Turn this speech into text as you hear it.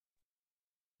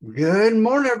Good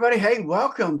morning, everybody. Hey,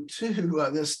 welcome to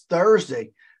this Thursday,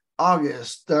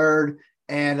 August 3rd,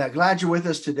 and glad you're with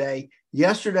us today.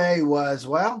 Yesterday was,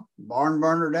 barn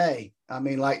burner day. I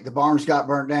mean, like the barns got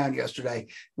burnt down yesterday.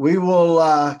 We will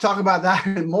talk about that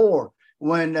and more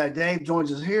when Dave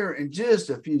joins us here in just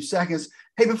a few seconds.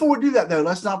 Hey, before we do that, though,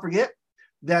 let's not forget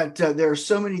that there are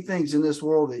so many things in this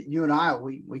world that you and I,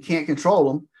 we can't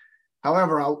control them.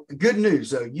 However, good news,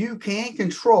 though, you can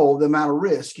control the amount of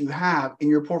risk you have in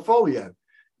your portfolio.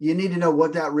 You need to know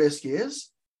what that risk is,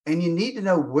 and you need to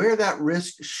know where that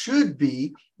risk should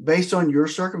be based on your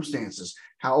circumstances,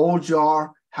 how old you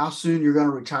are, how soon you're going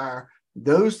to retire.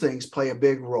 Those things play a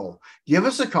big role. Give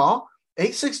us a call,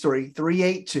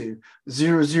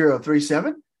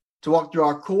 863-382-0037, to walk through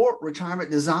our core retirement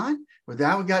design. With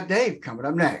that, we got Dave coming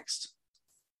up next.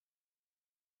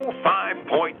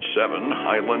 5.7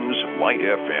 Highlands Light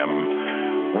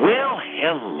FM. Well,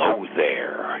 hello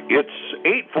there. It's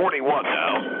 8:41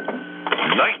 now.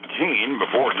 19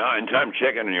 before 9. Time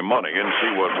checking on your money and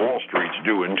see what Wall Street's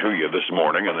doing to you this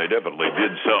morning. And they definitely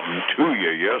did something to you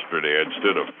yesterday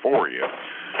instead of for you.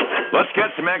 Let's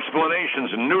get some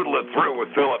explanations and noodle it through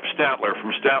with Phillip Statler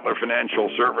from Statler Financial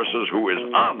Services, who is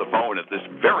on the phone at this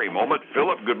very moment.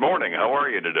 Phillip, good morning. How are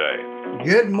you today?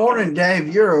 Good morning,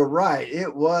 Dave. You're right.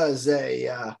 It was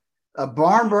a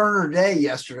barn burner day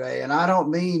yesterday, and I don't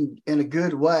mean in a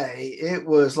good way. It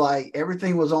was like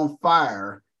everything was on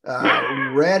fire,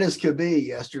 red as could be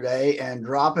yesterday, and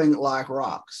dropping like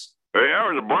rocks. Yeah,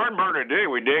 it was a barn burner day.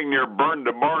 We dang near burned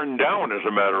the barn down, as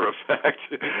a matter of fact.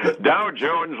 Dow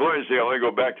Jones, let me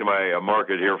go back to my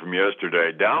market here from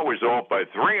yesterday. Dow was off by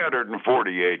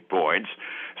 348 points.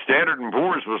 Standard &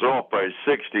 Poor's was off by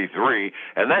 63,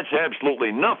 and that's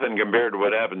absolutely nothing compared to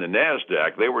what happened to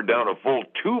NASDAQ. They were down a full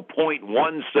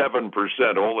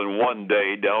 2.17% all in one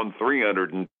day, down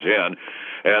 310.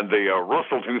 And the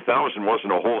Russell 2000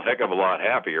 wasn't a whole heck of a lot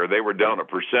happier. They were down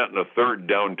 1.33%,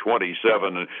 down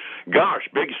 27. And gosh,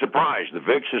 big surprise. The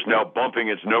VIX is now bumping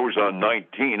its nose on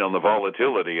 19 on the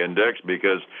volatility index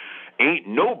because ain't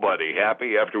nobody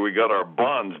happy after we got our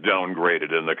bonds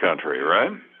downgraded in the country,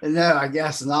 right? No, I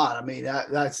guess not. I mean,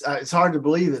 that's it's hard to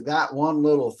believe that one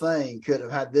little thing could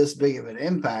have had this big of an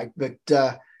impact. But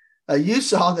you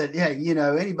saw that,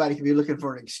 anybody can be looking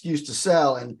for an excuse to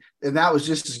sell, and that was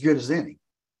just as good as any.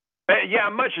 Yeah,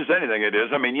 much as anything it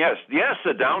is. I mean, yes,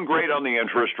 a downgrade on the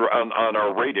interest on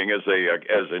our rating as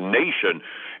a nation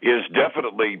is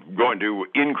definitely going to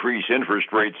increase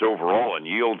interest rates overall and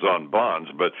yields on bonds.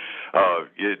 But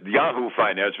Yahoo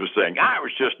Finance was saying, it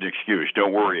was just an excuse.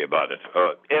 Don't worry about it.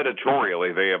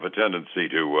 Editorially, they have a tendency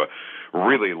to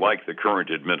really like the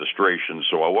current administration,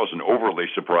 so I wasn't overly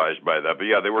surprised by that. But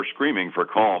yeah, they were screaming for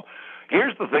calm.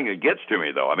 Here's the thing that gets to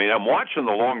me, though. I mean, I'm watching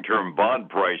the long-term bond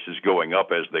prices going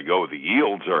up as they go. The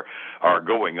yields are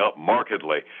going up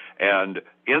markedly. And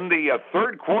in the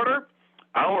third quarter,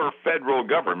 our federal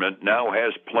government now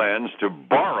has plans to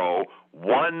borrow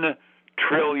 $1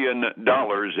 trillion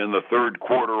in the third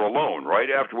quarter alone, right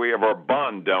after we have our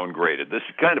bond downgraded. This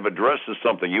kind of addresses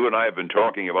something you and I have been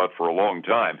talking about for a long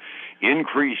time.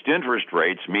 Increased interest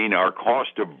rates mean our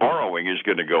cost of borrowing is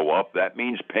going to go up. That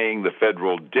means paying the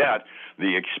federal debt.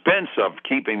 The expense of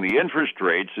keeping the interest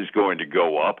rates is going to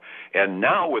go up. And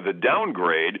now with a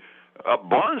downgrade,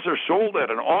 bonds are sold at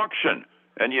an auction,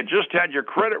 and you just had your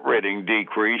credit rating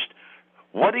decreased.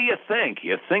 What do you think?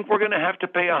 You think we're going to have to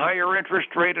pay a higher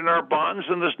interest rate in our bonds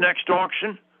in this next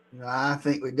auction? I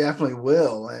think we definitely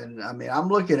will. And I mean, I'm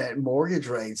looking at mortgage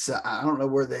rates. I don't know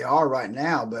where they are right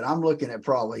now, but I'm looking at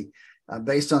probably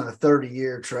based on the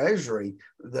 30-year treasury,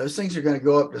 those things are going to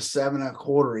go up to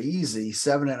 7.25 easy,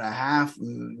 7.5,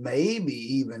 maybe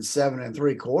even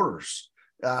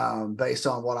 7.75, based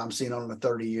on what I'm seeing on the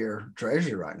 30-year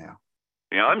treasury right now.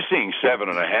 Yeah, I'm seeing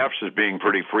 7.5s as being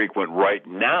pretty frequent right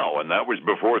now, and that was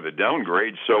before the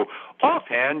downgrade. So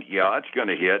offhand, yeah, it's going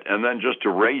to hit. And then just to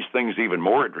raise things even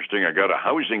more interesting, I got a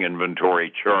housing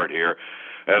inventory chart here,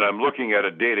 and I'm looking at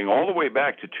it dating all the way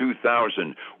back to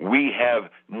 2000. We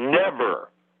have never,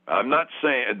 I'm not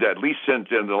saying, at least since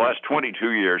in the last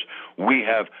 22 years, we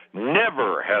have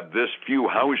never had this few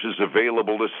houses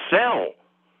available to sell.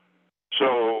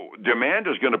 So demand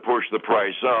is going to push the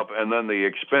price up, and then the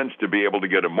expense to be able to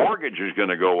get a mortgage is going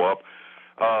to go up.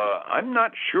 I'm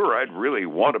not sure I'd really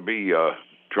want to be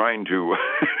trying to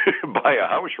buy a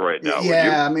house right now.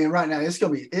 Yeah, I mean, right now it's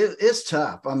going to be it's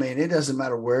tough. I mean, it doesn't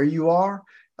matter where you are.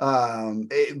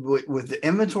 With the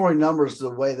inventory numbers the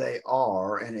way they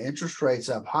are and interest rates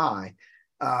up high,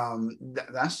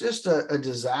 that's just a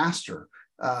disaster.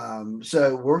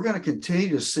 So we're going to continue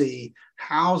to see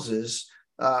houses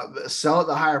sell at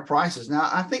the higher prices. Now,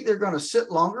 I think they're going to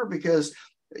sit longer because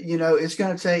it's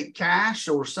going to take cash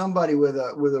or somebody with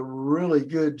a really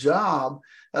good job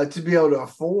to be able to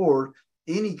afford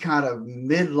any kind of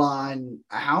midline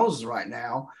houses right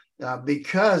now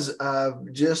because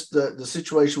of just the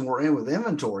situation we're in with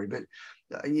inventory. But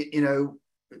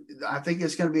I think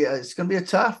it's going to be a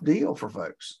tough deal for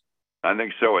folks. I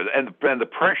think so, and the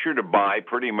pressure to buy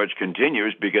pretty much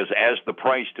continues because as the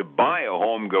price to buy a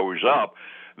home goes up,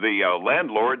 the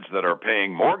landlords that are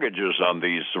paying mortgages on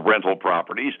these rental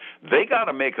properties, they got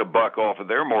to make a buck off of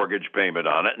their mortgage payment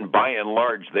on it, and by and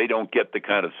large, they don't get the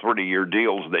kind of 30-year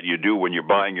deals that you do when you're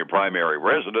buying your primary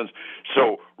residence.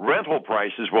 So rental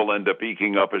prices will end up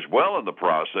eking up as well in the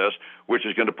process, which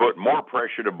is going to put more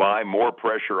pressure to buy, more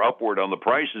pressure upward on the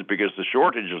prices because the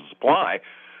shortage of supply.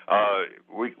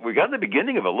 We got the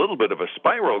beginning of a little bit of a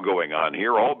spiral going on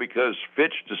here, all because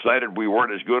Fitch decided we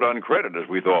weren't as good on credit as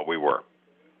we thought we were.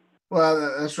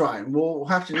 Well, that's right. We'll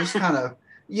have to just kind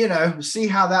of, see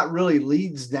how that really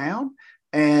leads down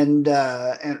and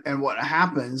what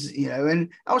happens, And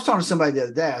I was talking to somebody the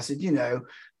other day. I said,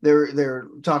 they're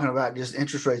talking about just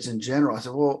interest rates in general. I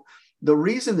said, well, the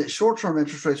reason that short-term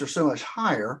interest rates are so much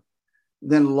higher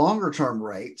than longer term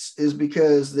rates is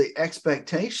because the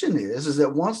expectation is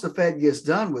that once the Fed gets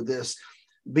done with this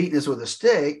beating us with a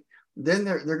stick, then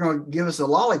they're going to give us a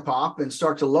lollipop and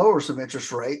start to lower some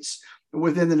interest rates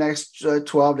within the next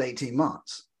 12 to 18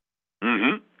 months.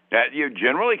 Mm-hmm. You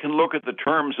generally can look at the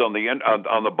terms on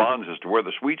the bonds as to where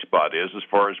the sweet spot is as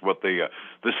far as what the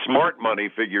smart money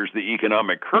figures the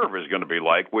economic curve is going to be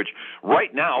like, which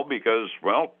right now, because,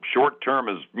 short term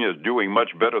is doing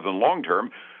much better than long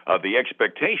term, the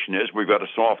expectation is we've got a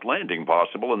soft landing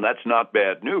possible, and that's not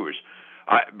bad news.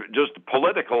 Just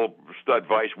political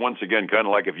advice, once again, kind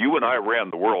of like if you and I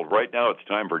ran the world, right now it's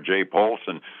time for Jay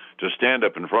Paulson to stand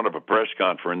up in front of a press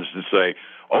conference and say,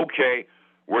 okay,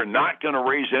 we're not going to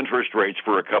raise interest rates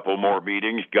for a couple more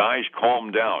meetings. Guys,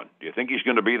 calm down. Do you think he's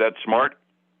going to be that smart?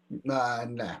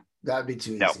 No, that'd be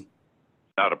too easy. No.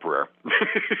 Not a prayer.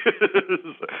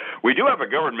 We do have a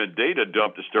government data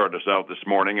dump to start us out this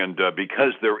morning, and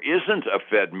because there isn't a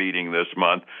Fed meeting this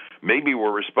month, maybe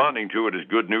we're responding to it as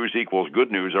good news equals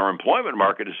good news. Our employment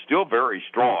market is still very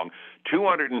strong.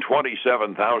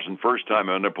 227,000 first-time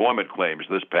unemployment claims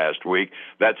this past week.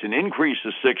 That's an increase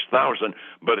of 6,000,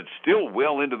 but it's still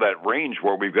well into that range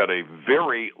where we've got a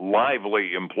very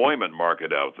lively employment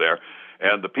market out there.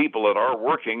 And the people that are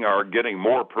working are getting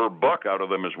more per buck out of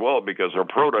them as well because our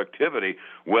productivity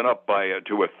went up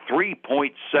to a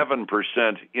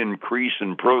 3.7% increase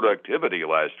in productivity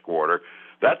last quarter.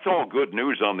 That's all good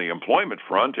news on the employment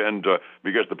front, and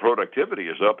because the productivity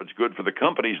is up, it's good for the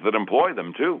companies that employ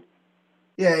them too.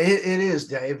 Yeah, it is,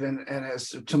 Dave, and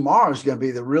tomorrow's going to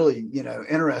be the really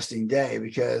interesting day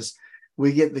because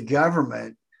we get the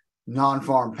government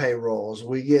non-farm payrolls,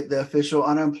 we get the official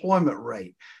unemployment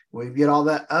rate. We get all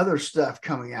that other stuff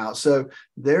coming out. So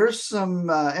there's some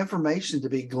information to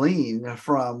be gleaned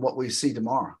from what we see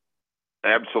tomorrow.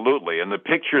 Absolutely. And the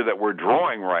picture that we're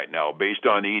drawing right now based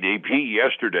on EDP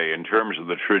yesterday in terms of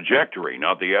the trajectory,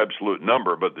 not the absolute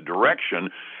number, but the direction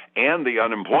and the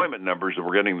unemployment numbers that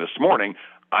we're getting this morning,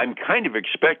 I'm kind of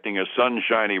expecting a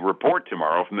sunshiny report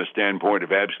tomorrow from the standpoint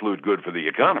of absolute good for the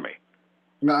economy.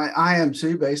 I am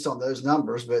too, based on those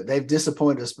numbers, but they've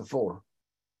disappointed us before.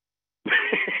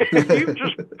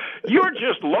 You're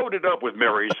just loaded up with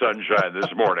merry sunshine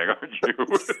this morning, aren't you?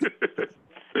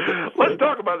 Let's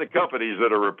talk about the companies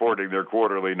that are reporting their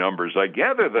quarterly numbers. I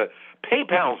gather that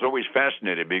PayPal's always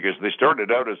fascinating because they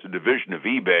started out as a division of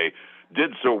eBay,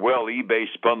 did so well,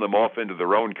 eBay spun them off into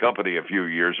their own company a few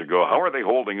years ago. How are they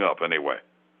holding up anyway?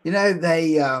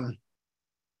 They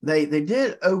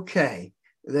did okay.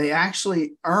 They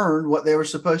actually earned what they were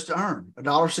supposed to earn,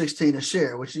 $1.16 a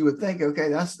share, which you would think, okay,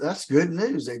 that's good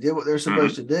news. They did what they're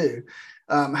supposed to do.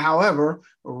 However,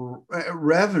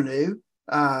 revenue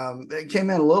it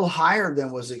came in a little higher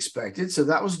than was expected, so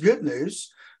that was good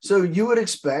news. So you would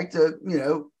expect that,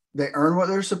 they earned what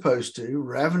they're supposed to.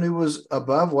 Revenue was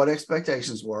above what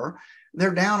expectations were.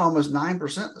 They're down almost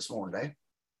 9% this morning, Dave.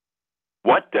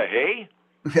 What the hey?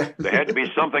 There had to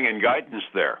be something in guidance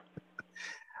there.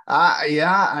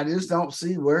 I just don't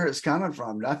see where it's coming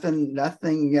from. Nothing,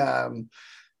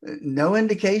 no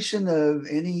indication of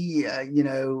any,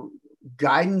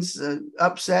 guidance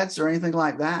upsets or anything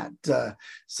like that. But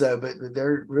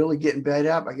they're really getting bid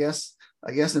up. I guess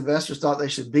investors thought they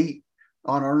should beat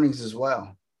on earnings as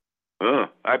well.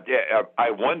 I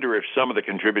wonder if some of the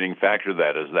contributing factor to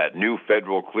that is that new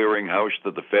federal clearinghouse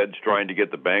that the Fed's trying to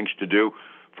get the banks to do.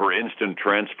 for instant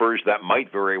transfers, that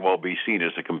might very well be seen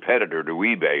as a competitor to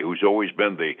eBay, who's always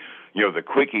been the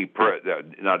quickie,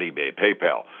 not eBay,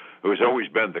 PayPal, who's always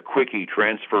been the quickie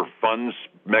transfer funds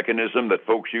mechanism that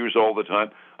folks use all the time.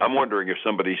 I'm wondering if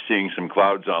somebody's seeing some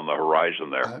clouds on the horizon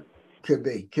there. Could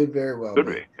very well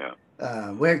be.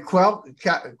 Yeah. We had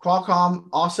Qualcomm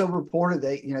also reported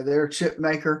they're a chip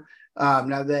maker.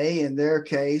 Now they, in their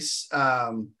case,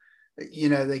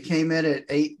 they came in at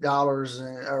 $8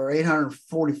 or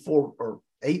 $844 or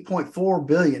 $8.4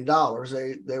 billion.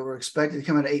 They were expected to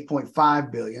come in at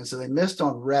 $8.5 billion, so they missed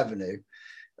on revenue.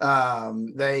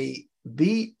 They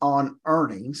beat on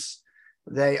earnings.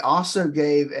 They also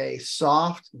gave a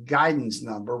soft guidance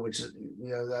number, which is,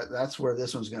 that's where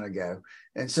this one's going to go.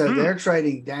 And so they're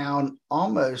trading down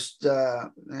almost,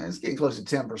 it's getting close to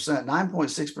 10%,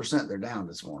 9.6% they're down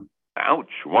this morning.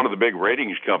 Ouch. One of the big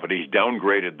ratings companies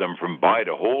downgraded them from buy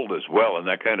to hold as well, and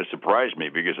that kind of surprised me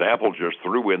because Apple just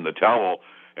threw in the towel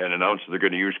and announced they're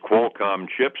going to use Qualcomm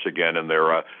chips again in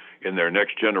their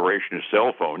next generation of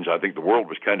cell phones. I think the world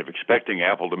was kind of expecting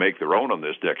Apple to make their own on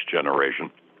this next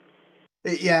generation.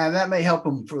 Yeah, that may help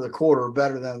them for the quarter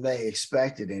better than they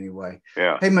expected anyway.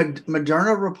 Yeah. Hey,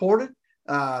 Moderna reported,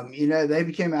 they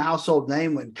became a household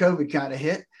name when COVID kind of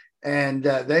hit, and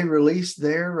they released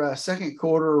their second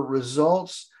quarter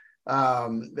results.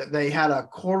 They had a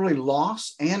quarterly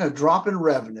loss and a drop in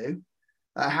revenue.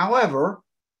 However,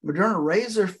 Moderna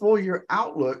raised their full year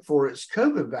outlook for its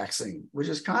COVID vaccine, which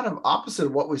is kind of opposite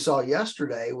of what we saw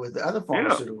yesterday with the other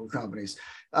pharmaceutical companies.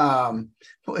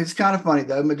 It's kind of funny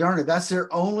though. Moderna, that's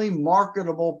their only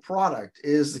marketable product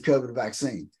is the COVID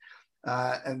vaccine.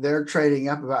 And they're trading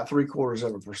up about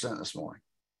 0.75% this morning.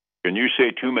 Can you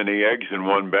say too many eggs in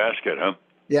one basket, huh?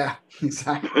 Yeah,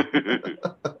 exactly.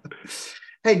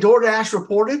 Hey, DoorDash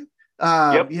reported.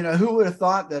 Who would have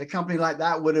thought that a company like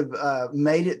that would have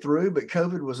made it through? But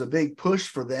COVID was a big push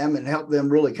for them and helped them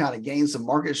really kind of gain some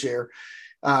market share.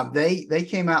 They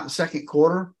came out in the second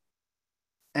quarter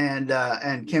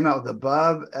and came out with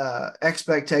above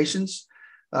expectations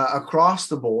across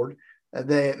the board.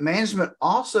 The management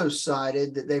also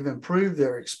cited that they've improved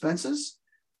their expenses,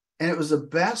 and it was the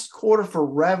best quarter for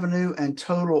revenue and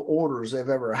total orders they've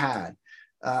ever had.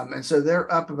 And so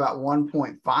they're up about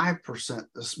 1.5%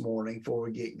 this morning before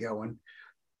we get going.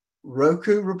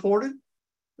 Roku reported.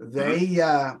 They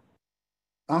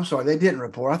didn't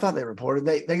report. I thought they reported.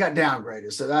 They got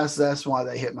downgraded. So that's why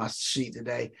they hit my sheet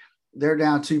today. They're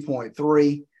down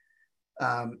 2.3.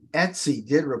 Etsy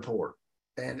did report.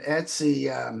 And Etsy,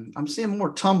 I'm seeing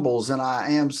more tumbles than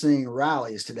I am seeing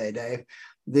rallies today, Dave.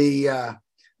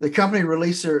 The company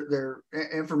released their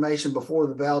information before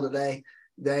the bell today.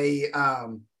 They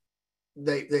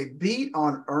beat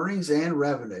on earnings and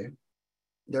revenue.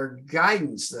 Their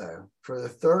guidance, though, for the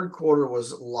third quarter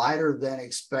was lighter than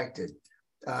expected.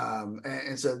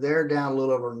 And so they're down a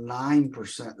little over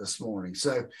 9% this morning.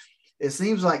 So it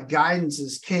seems like guidance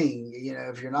is king.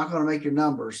 If you're not going to make your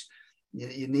numbers,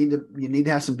 you need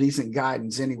to have some decent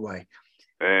guidance anyway.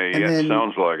 Hey,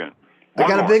 sounds like it. I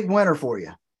got a big winner for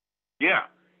you. Yeah.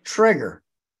 Traeger,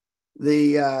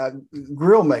 the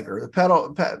grill maker, the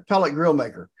pellet grill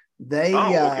maker.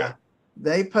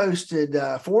 They posted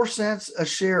 4 cents a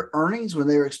share earnings when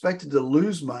they were expected to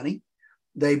lose money.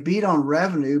 They beat on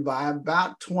revenue by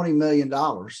about $20 million.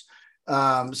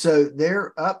 So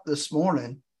they're up this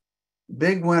morning.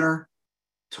 Big winner,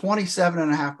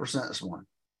 27.5% this morning.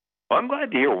 Well, I'm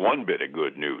glad to hear one bit of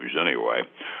good news anyway.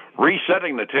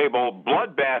 Resetting the table,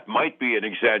 bloodbath might be an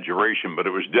exaggeration, but it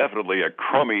was definitely a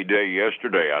crummy day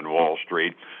yesterday on Wall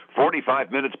Street.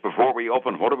 45 minutes before we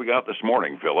open, what do we got this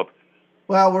morning, Phillip?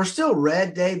 Well, we're still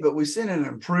red, Dave, but we've seen an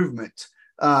improvement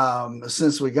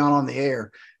since we got on the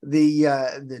air.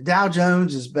 The Dow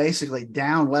Jones is basically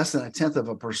down less than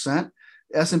 0.1%.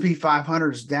 S&P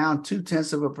 500 is down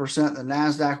 0.2%. The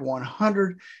NASDAQ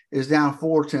 100 is down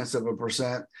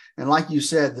 0.4%. And like you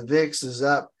said, the VIX is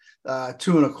up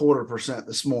 2.25%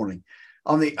 this morning.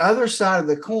 On the other side of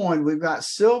the coin, we've got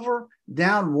silver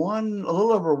down a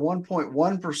little over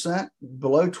 1.1%,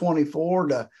 below 24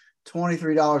 to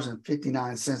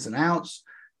 $23.59 an ounce.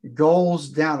 Gold's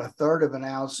down 1/3 of an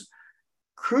ounce.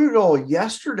 Crude oil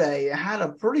yesterday had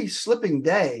a pretty slipping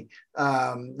day.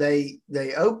 They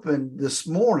opened this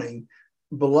morning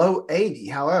below 80.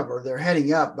 However, they're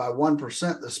heading up by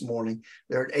 1% this morning.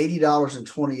 They're at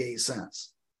 $80.28.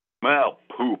 Well,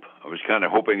 poop. I was kind of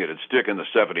hoping it'd stick in the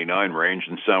 79 range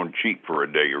and sound cheap for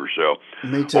a day or so.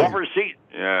 Me too. Overseas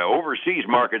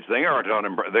markets, they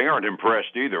aren't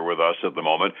impressed either with us at the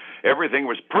moment. Everything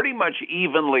was pretty much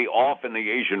evenly off in the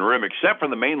Asian Rim, except for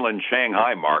the mainland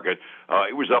Shanghai market.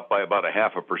 It was up by about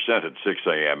 0.5% at 6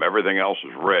 a.m. Everything else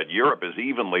is red. Europe is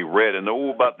evenly red, and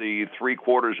about the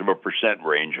 0.75%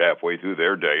 range halfway through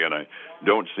their day, and I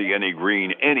don't see any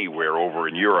green anywhere over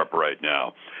in Europe right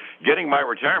now. Getting my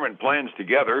retirement plans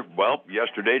together, well,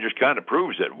 yesterday just kind of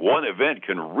proves that one event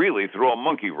can really throw a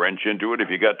monkey wrench into it if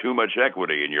you got too much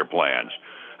equity in your plans.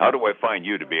 How do I find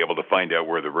you to be able to find out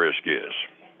where the risk is?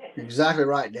 Exactly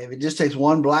right, David. It just takes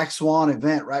one black swan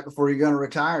event right before you're going to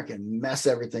retire can mess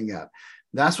everything up.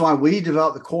 That's why we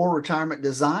developed the core retirement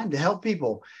design to help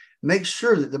people make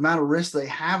sure that the amount of risk they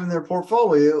have in their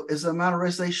portfolio is the amount of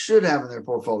risk they should have in their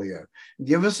portfolio.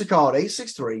 Give us a call at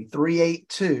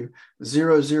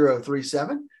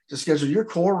 863-382-0037 to schedule your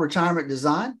core retirement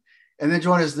design. And then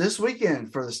join us this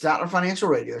weekend for the Statler Financial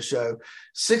Radio Show,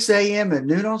 6 a.m. and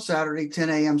noon on Saturday,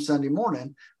 10 a.m. Sunday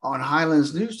morning on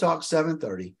Highlands News Talk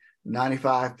 730,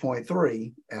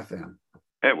 95.3 FM.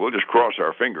 And we'll just cross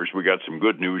our fingers. We got some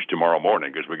good news tomorrow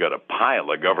morning because we got a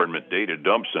pile of government data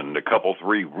dumps and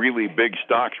three really big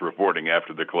stocks reporting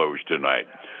after the close tonight.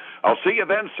 I'll see you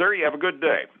then, sir. You have a good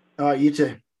day. All right, you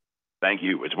too. Thank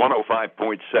you. It's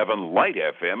 105.7 Light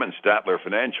FM and Statler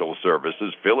Financial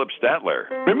Services, Phillip Statler.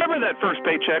 Remember that first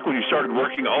paycheck when you started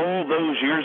working all those years